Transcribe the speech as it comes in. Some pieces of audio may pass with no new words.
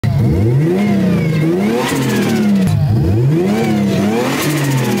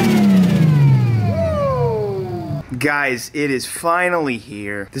Guys, it is finally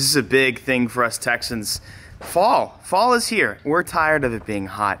here. This is a big thing for us Texans. Fall is here. We're tired of it being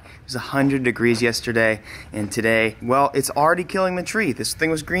hot. It was 100 degrees yesterday, and today, well, it's already killing the tree. This thing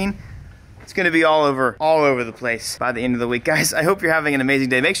was green. It's gonna be all over the place by the end of the week. Guys, I hope you're having an amazing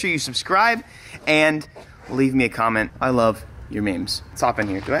day. Make sure you subscribe and leave me a comment. I love your memes. Let's hop in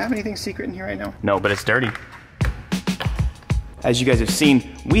here. Do I have anything secret in here right now? No, but it's dirty. As you guys have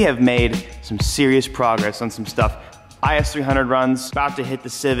seen, we have made some serious progress on some stuff. IS300 runs, about to hit the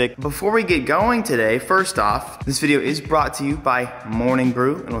Civic. Before we get going today, first off, this video is brought to you by Morning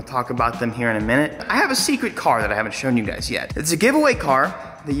Brew, and we'll talk about them here in a minute. I have a secret car that I haven't shown you guys yet. It's a giveaway car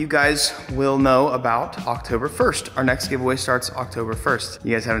that you guys will know about October 1st. Our next giveaway starts October 1st.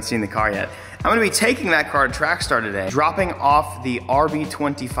 You guys haven't seen the car yet. I'm gonna be taking that car to Trackstar today, dropping off the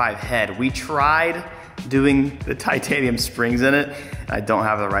RB25 head. We tried doing the titanium springs in it. I don't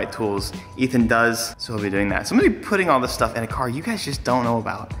have the right tools. Ethan does, so he'll be doing that. So I'm gonna be putting all this stuff in a car you guys just don't know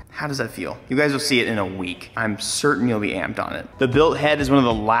about. How does that feel? You guys will see it in a week. I'm certain you'll be amped on it. The built head is one of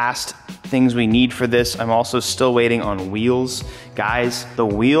the last things we need for this. I'm also still waiting on wheels. Guys, the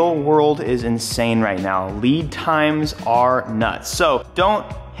wheel world is insane right now. Lead times are nuts. So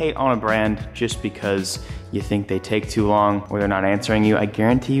don't hate on a brand just because you think they take too long or they're not answering you. I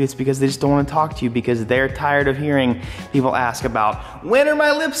guarantee you it's because they just don't want to talk to you because they're tired of hearing people ask about, when are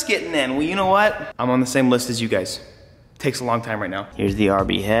my lips getting in? Well, you know what? I'm on the same list as you guys. Takes a long time right now. Here's the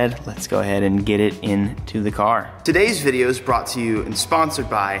RB head. Let's go ahead and get it into the car. Today's video is brought to you and sponsored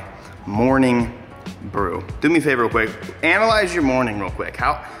by Morning Brew. Do me a favor real quick. Analyze your morning real quick.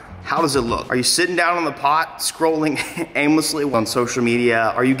 How does it look? Are you sitting down on the pot, scrolling aimlessly on social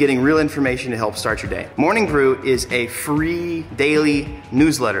media? Are you getting real information to help start your day? Morning Brew is a free daily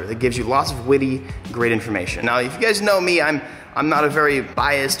newsletter that gives you lots of witty, great information. Now, if you guys know me, I'm not a very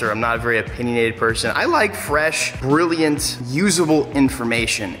biased or I'm not a very opinionated person. I like fresh, brilliant, usable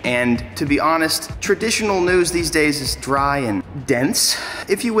information. And to be honest, traditional news these days is dry and dense,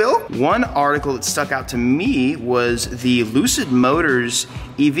 if you will. One article that stuck out to me was the Lucid Motors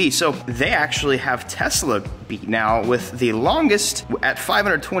EV. So they actually have Tesla beat now with the longest at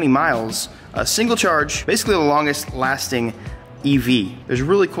 520 miles, a single charge, basically the longest lasting EV. There's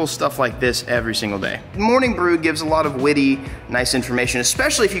really cool stuff like this every single day. Morning Brew gives a lot of witty, nice information,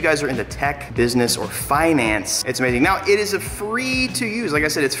 especially if you guys are into tech, business, or finance. It's amazing. Now, it is a free to use. Like I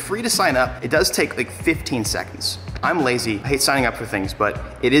said, it's free to sign up. It does take like 15 seconds. I'm lazy, I hate signing up for things, but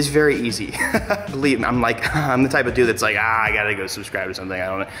it is very easy. Believe me, I'm the type of dude that's like, I gotta go subscribe to something, I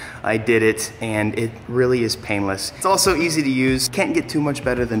don't know. I did it, and it really is painless. It's also easy to use, can't get too much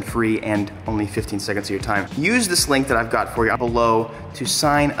better than free and only 15 seconds of your time. Use this link that I've got for you below to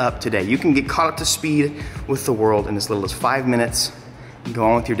sign up today. You can get caught up to speed with the world in as little as 5 minutes. Go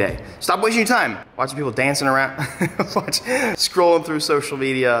on with your day. Stop wasting your time watching people dancing around, scrolling through social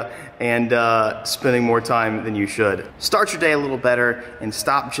media and spending more time than you should. Start your day a little better and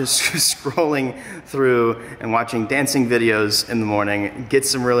stop just scrolling through and watching dancing videos in the morning. Get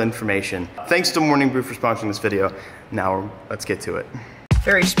some real information. Thanks to Morning Brew for sponsoring this video. Now let's get to it.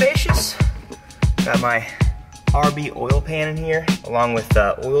 Very spacious. Got my RB oil pan in here along with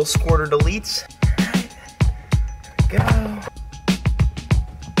oil squirter deletes. There we go.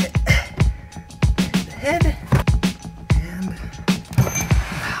 Head and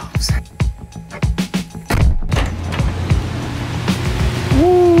valves.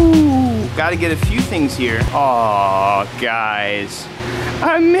 Woo! Gotta get a few things here. Aw, guys,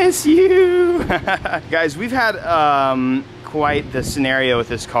 I miss you. Guys, we've had quite the scenario with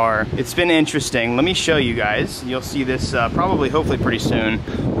this car. It's been interesting. Let me show you guys. You'll see this probably, hopefully pretty soon.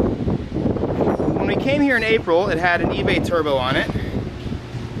 When we came here in April, it had an eBay turbo on it.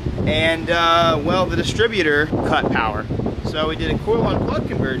 And well, the distributor cut power. So we did a coil on plug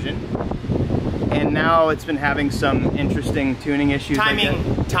conversion, and now it's been having some interesting tuning issues.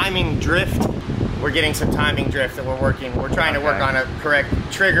 Timing drift. We're getting some timing drift that we're working. We're trying to work on a correct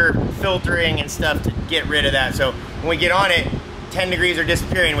trigger filtering and stuff to get rid of that. So when we get on it, 10 degrees are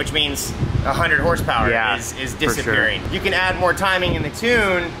disappearing, which means 100 horsepower is disappearing. Sure. You can add more timing in the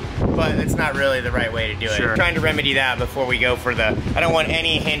tune, but it's not really the right way to do it. Sure. Trying to remedy that before we go for the, I don't want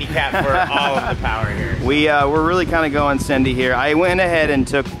any handicap for all of the power here. We're really kind of going Cindy here. I went ahead and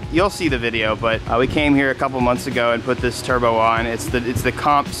took, you'll see the video, but we came here a couple months ago and put this turbo on. It's the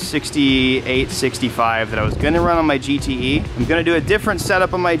Comp 6865 that I was gonna run on my GTE. I'm gonna do a different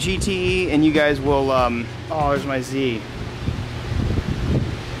setup on my GTE, and you guys will, oh, there's my Z.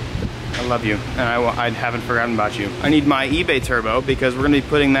 I love you, and I haven't forgotten about you. I need my eBay turbo because we're gonna be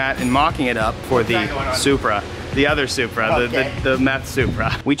putting that and mocking it up for the Supra. The other Supra, okay. the meth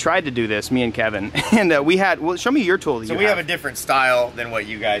Supra. We tried to do this, me and Kevin, and we had, well, show me your tool that so we have a different style than what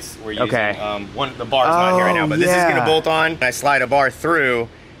you guys were using. Okay. The bar's not here right now, but this is gonna bolt on. I slide a bar through,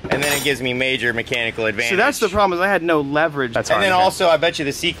 and then it gives me major mechanical advantage. So that's the problem, is I had no leverage. That's and then also, I bet you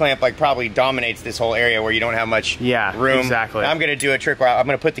the C-clamp like probably dominates this whole area where you don't have much room. Exactly. I'm gonna do a trick where I'm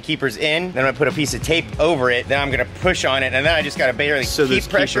gonna put the keepers in, then I'm gonna put a piece of tape over it, then I'm gonna push on it, and then I just gotta barely keep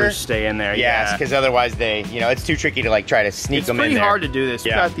pressure. Keepers stay in there. Yes, because otherwise they, you know, it's too tricky to like try to sneak them in there. It's pretty hard to do this.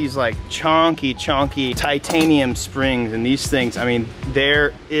 You've got these like chunky titanium springs, and these things, I mean,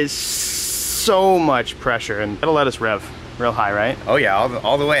 there is so much pressure, and it'll let us rev real high, right? Oh yeah,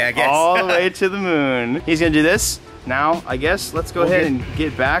 all the way, I guess. All the way to the moon. He's gonna do this. Now, I guess, let's go ahead and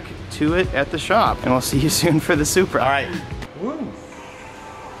get back to it at the shop. And we'll see you soon for the Supra. All right. Woo.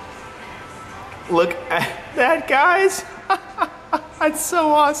 Look at that, guys. That's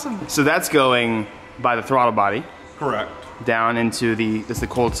so awesome. So that's going by the throttle body. Correct. Down into that's the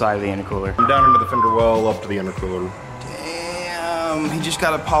cold side of the intercooler. Down into the fender well, up to the intercooler. Damn, he just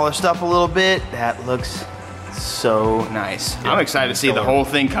got it polished up a little bit. That looks so nice. Yeah, I'm excited to see the whole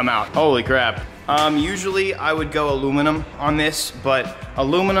thing come out. Holy crap. Usually I would go aluminum on this, but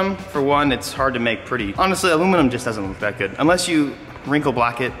aluminum, for one, it's hard to make pretty. Honestly, aluminum just doesn't look that good. Unless you wrinkle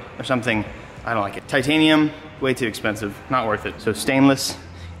black it or something, I don't like it. Titanium, way too expensive, not worth it. So stainless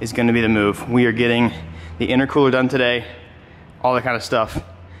is gonna be the move. We are getting the intercooler done today, all that kind of stuff. This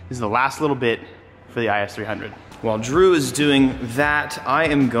is the last little bit for the IS300. While Drew is doing that, I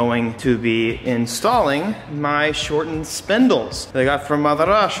am going to be installing my shortened spindles that I got from Mother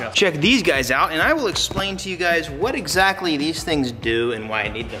Russia. Check these guys out, and I will explain to you guys what exactly these things do and why I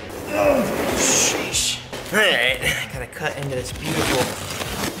need them. Oh, sheesh. All right, gotta cut into this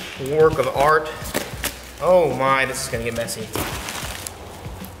beautiful work of art. Oh my, this is gonna get messy.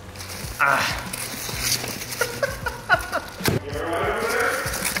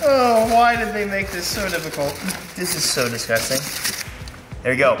 Oh, why did they make this so difficult? This is so disgusting.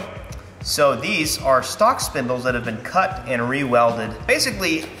 There you go. So these are stock spindles that have been cut and re-welded.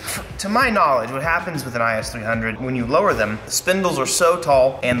 Basically, to my knowledge, what happens with an IS300, when you lower them, the spindles are so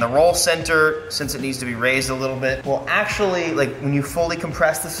tall, and the roll center, since it needs to be raised a little bit, will actually, like when you fully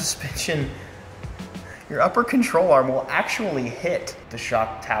compress the suspension, your upper control arm will actually hit the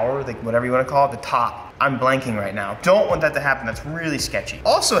shock tower, like whatever you want to call it, the top. I'm blanking right now. Don't want that to happen, that's really sketchy.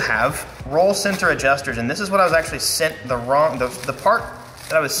 Also have roll center adjusters, and this is what I was actually sent the part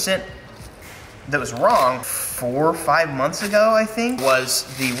that I was sent that was wrong 4 or 5 months ago, I think, was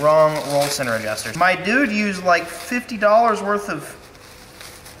the wrong roll center adjusters. My dude used like $50 worth of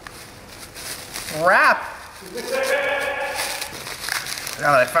wrap.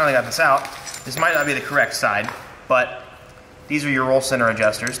 Now that I finally got this out, this might not be the correct side, but these are your roll center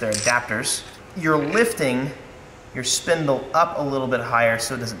adjusters, they're adapters. You're lifting your spindle up a little bit higher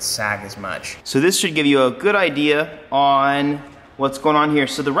so it doesn't sag as much. So this should give you a good idea on what's going on here.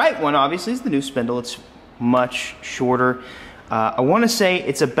 So the right one obviously is the new spindle. It's much shorter. I want to say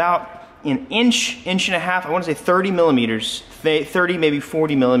it's about an inch and a half. I want to say 30 millimeters. 30, maybe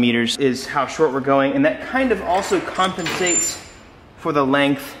 40 millimeters is how short we're going. And that kind of also compensates for the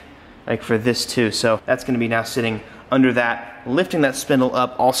length, like for this too. So that's going to be now sitting under that, lifting that spindle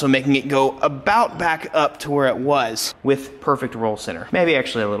up, also making it go about back up to where it was with perfect roll center. Maybe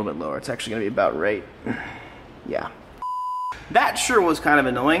actually a little bit lower. It's actually gonna be about right. Yeah. That sure was kind of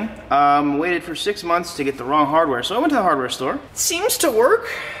annoying. Waited for 6 months to get the wrong hardware, so I went to the hardware store. It seems to work.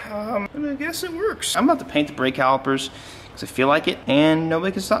 I guess it works. I'm about to paint the brake calipers because I feel like it, and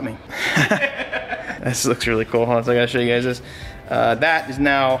nobody can stop me. This looks really cool. Hold on, so I gotta show you guys this. That is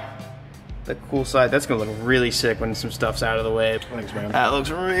now the cool side. That's gonna look really sick when some stuff's out of the way. Thanks, man. That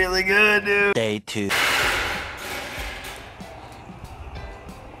looks really good, dude. Day 2.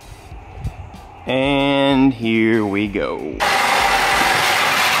 And here we go.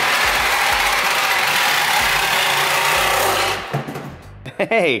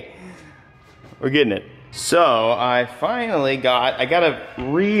 Hey, we're getting it. So I finally I gotta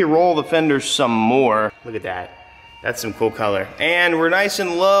re-roll the fenders some more. Look at that. That's some cool color. And we're nice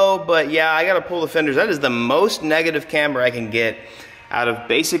and low, but yeah, I gotta pull the fenders. That is the most negative camber I can get out of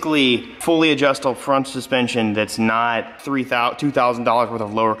basically fully adjustable front suspension that's not $2,000 worth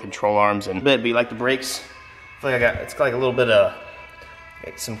of lower control arms and it'd be like the brakes. I feel like it's like a little bit of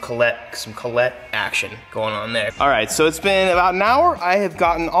some Colette action going on there. All right, so it's been about an hour. I have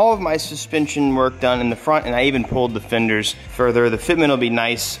gotten all of my suspension work done in the front, and I even pulled the fenders further. The fitment will be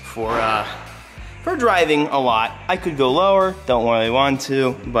nice for for driving a lot. I could go lower, don't really want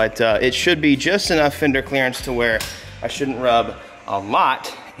to, but it should be just enough fender clearance to where I shouldn't rub a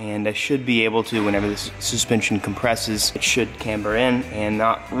lot, and I should be able to, whenever the suspension compresses, it should camber in and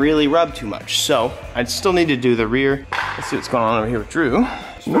not really rub too much. So I'd still need to do the rear. Let's see what's going on over here with Drew.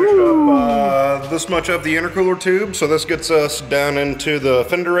 Started up this much of the intercooler tube, so this gets us down into the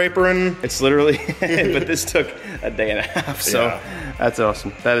fender apron. It's literally, but this took a day and a half, so yeah. That's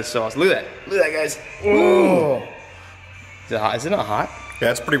awesome. That is so awesome. Look at that. Look at that, guys. Whoa. Is it hot? Is it not hot?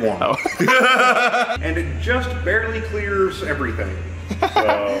 Yeah, it's pretty warm. Oh. And it just barely clears everything.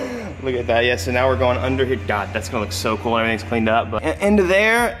 So. Look at that. Yeah, so now we're going under here. God, that's gonna look so cool. Everything's cleaned up. But into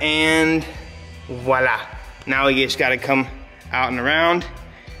there, and voila. Now we just gotta come out and around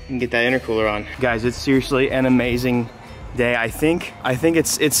and get that intercooler on. Guys, it's seriously an amazing day. I think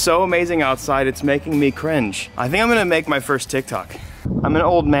it's so amazing outside, it's making me cringe. I think I'm gonna make my first TikTok. I'm an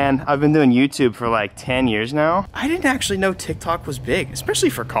old man. I've been doing YouTube for like 10 years now. I didn't actually know TikTok was big,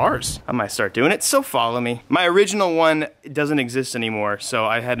 especially for cars. I might start doing it, so follow me. My original one doesn't exist anymore, so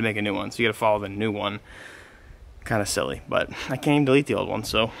I had to make a new one. So you gotta follow the new one. Kind of silly, but I can't even delete the old one,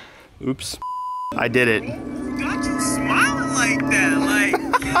 so oops. I did it. Got you smiling like that, like.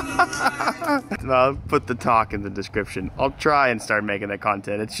 I'll put the talk in the description. I'll try and start making that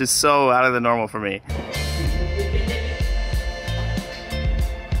content. It's just so out of the normal for me.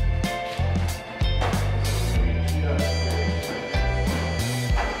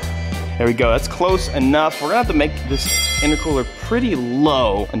 There we go, that's close enough. We're gonna have to make this intercooler pretty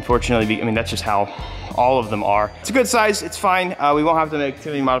low, unfortunately. I mean, that's just how all of them are. It's a good size, it's fine. We won't have to make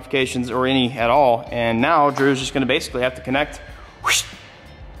too many modifications or any at all. And now Drew's just gonna basically have to connect whoosh,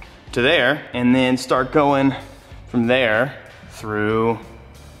 to there and then start going from there through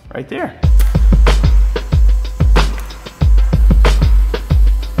right there.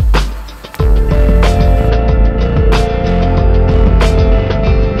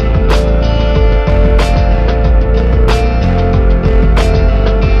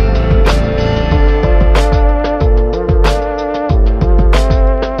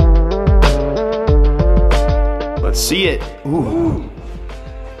 See it. Ooh.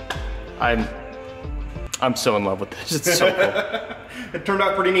 I'm so in love with this. It's so cool. It turned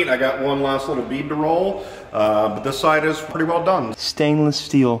out pretty neat. I got one last little bead to roll, but this side is pretty well done. Stainless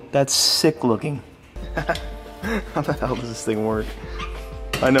steel. That's sick looking. How the hell does this thing work?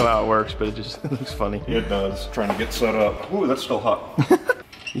 I know how it works, but it just looks funny. It does. Trying to get set up. Ooh, that's still hot.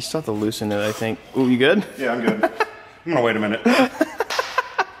 You still have to loosen it, I think. Ooh, you good? Yeah, I'm good. I'm gonna wait a minute.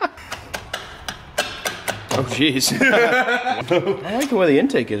 Oh, jeez. I like the way the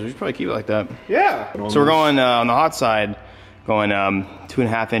intake is. We should probably keep it like that. Yeah. So we're going on the hot side, going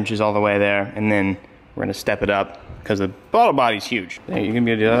 2.5 inches all the way there, and then we're gonna step it up because the bottle body's huge. You're gonna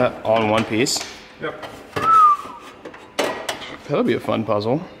be able to do that all in one piece. Yep. That'll be a fun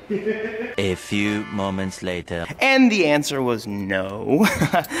puzzle. A few moments later. And the answer was no.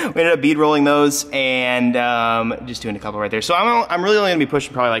 We ended up bead rolling those and just doing a couple right there. So I'm really only gonna be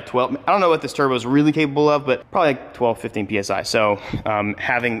pushing probably like 12. I don't know what this turbo is really capable of, but probably like 12, 15 PSI. So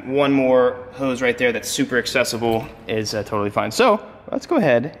having one more hose right there that's super accessible is totally fine. So let's go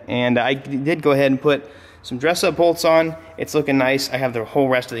ahead. And I did go ahead and put some dress-up bolts on. It's looking nice. I have the whole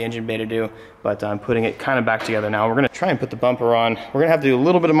rest of the engine bay to do, but I'm putting it kind of back together now. We're gonna try and put the bumper on. We're gonna have to do a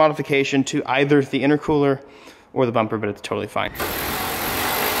little bit of modification to either the intercooler or the bumper, but it's totally fine.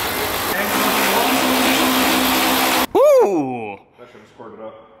 Ooh! That should have squirted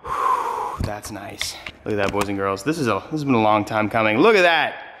up. That's nice. Look at that, boys and girls. This has been a long time coming. Look at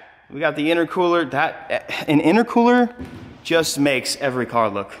that! We got the intercooler. An intercooler just makes every car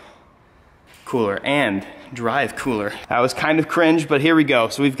look cooler and drive cooler. That was kind of cringe, but here we go.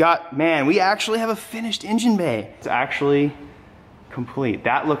 So we've got, man, we actually have a finished engine bay. It's actually complete.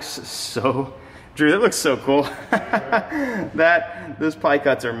 That looks so, Drew, that looks so cool. Those ply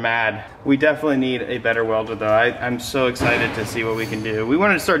cuts are mad. We definitely need a better welder though. I'm so excited to see what we can do. We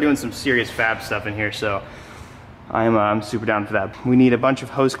wanted to start doing some serious fab stuff in here, so I'm super down for that. We need a bunch of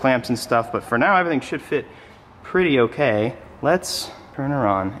hose clamps and stuff, but for now everything should fit pretty okay. Let's turn her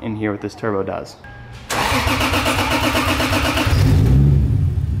on and hear what this turbo does. I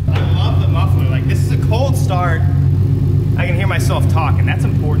love the muffler. Like, this is a cold start. I can hear myself talk, and that's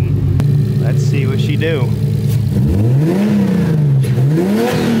important. Let's see what she do.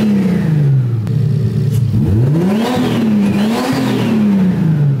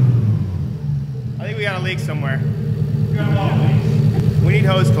 I think we got a leak somewhere. We got a lot of leaks. We need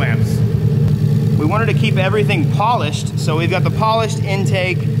hose clamps. We wanted to keep everything polished, so we've got the polished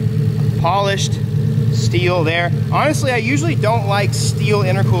intake, polished steel there. Honestly, I usually don't like steel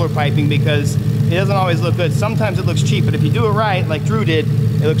intercooler piping because it doesn't always look good. Sometimes it looks cheap, but if you do it right, like Drew did,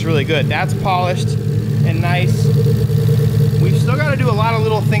 it looks really good. That's polished and nice. We've still got to do a lot of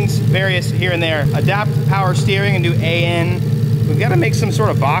little things, various here and there. Adapt power steering and do AN. We've got to make some sort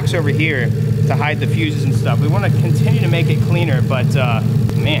of box over here to hide the fuses and stuff. We want to continue to make it cleaner, but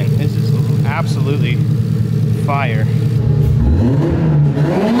man, this is absolutely fire.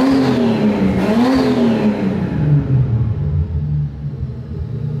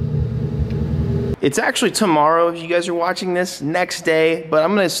 It's actually tomorrow if you guys are watching this, next day, but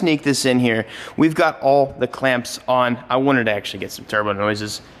I'm gonna sneak this in here. We've got all the clamps on. I wanted to actually get some turbo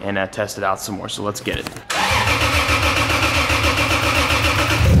noises and test it out some more, so let's get it.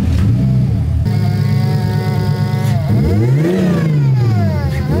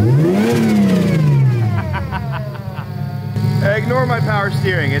 Ignore my power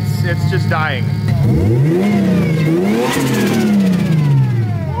steering, it's just dying.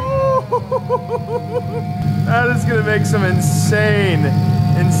 That is gonna make some insane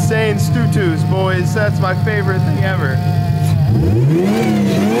stoo-toos, boys. That's my favorite thing ever.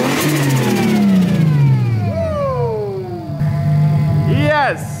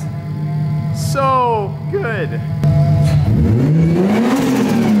 Yes! So good.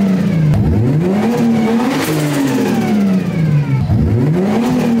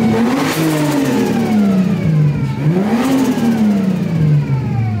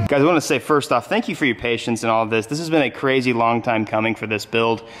 Guys, I want to say first off, thank you for your patience and all of this. This has been a crazy long time coming for this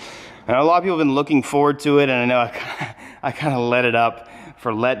build. And a lot of people have been looking forward to it, and I know I kind of let it up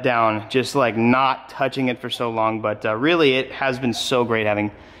for letdown, just like not touching it for so long. But really, it has been so great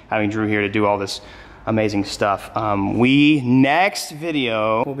having Drew here to do all this amazing stuff. Next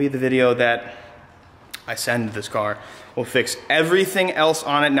video will be the video that I send to this car. We'll fix everything else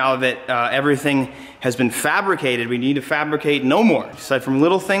on it now that everything has been fabricated. We need to fabricate no more. Aside from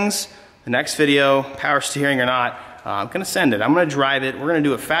little things, the next video, power steering or not, I'm gonna send it. I'm gonna drive it. We're gonna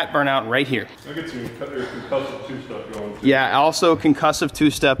do a fat burnout right here. I'll get some concussive two-step going. Yeah, also concussive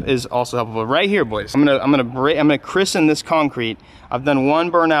two-step is also helpful. Right here, boys. I'm gonna christen this concrete. I've done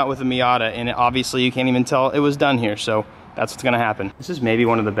one burnout with a Miata, and obviously you can't even tell it was done here. So that's what's gonna happen. This is maybe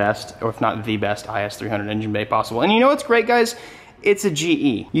one of the best, or if not the best, IS300 engine bay possible. And you know what's great, guys? It's a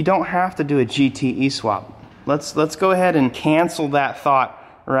GE. You don't have to do a GTE swap. Let's go ahead and cancel that thought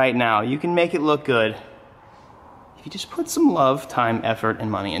right now. You can make it look good if you just put some love, time, effort,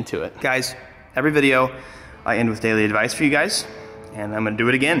 and money into it. Guys, every video I end with daily advice for you guys, and I'm gonna do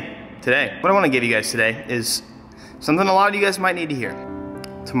it again today. What I wanna give you guys today is something a lot of you guys might need to hear.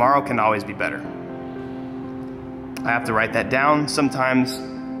 Tomorrow can always be better. I have to write that down. Sometimes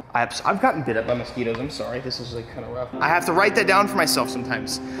I've gotten bit up by mosquitoes. I'm sorry, this is like kind of rough. I have to write that down for myself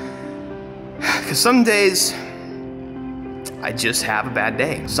sometimes. Because some days, I just have a bad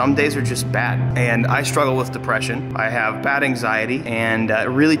day. Some days are just bad. And I struggle with depression. I have bad anxiety, and it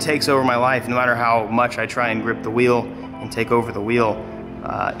really takes over my life. No matter how much I try and grip the wheel and take over the wheel,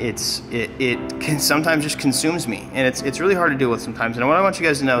 it can sometimes just consumes me. And it's really hard to deal with sometimes. And what I want you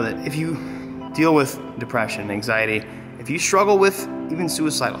guys to know that if you deal with depression, anxiety, if you struggle with even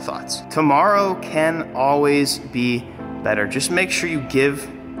suicidal thoughts, tomorrow can always be better. Just make sure you give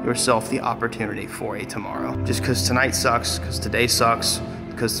yourself the opportunity for a tomorrow. Just because tonight sucks, because today sucks,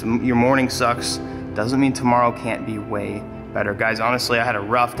 because your morning sucks, doesn't mean tomorrow can't be way better. Guys, honestly, I had a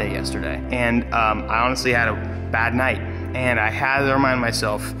rough day yesterday, and I honestly had a bad night, and I had to remind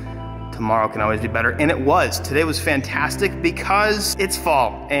myself tomorrow can always be better, and it was. Today was fantastic because it's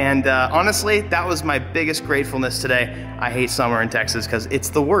fall, and honestly, that was my biggest gratefulness today. I hate summer in Texas because it's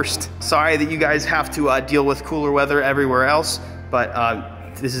the worst. Sorry that you guys have to deal with cooler weather everywhere else, but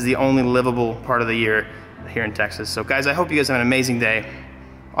this is the only livable part of the year here in Texas. So guys, I hope you guys have an amazing day.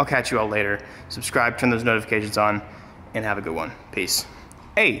 I'll catch you all later. Subscribe, turn those notifications on, and have a good one. Peace.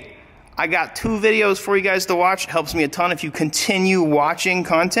 Hey, I got 2 videos for you guys to watch. It helps me a ton if you continue watching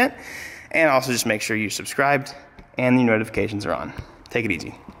content. And also just make sure you're subscribed and the notifications are on. Take it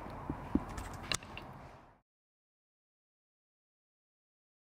easy.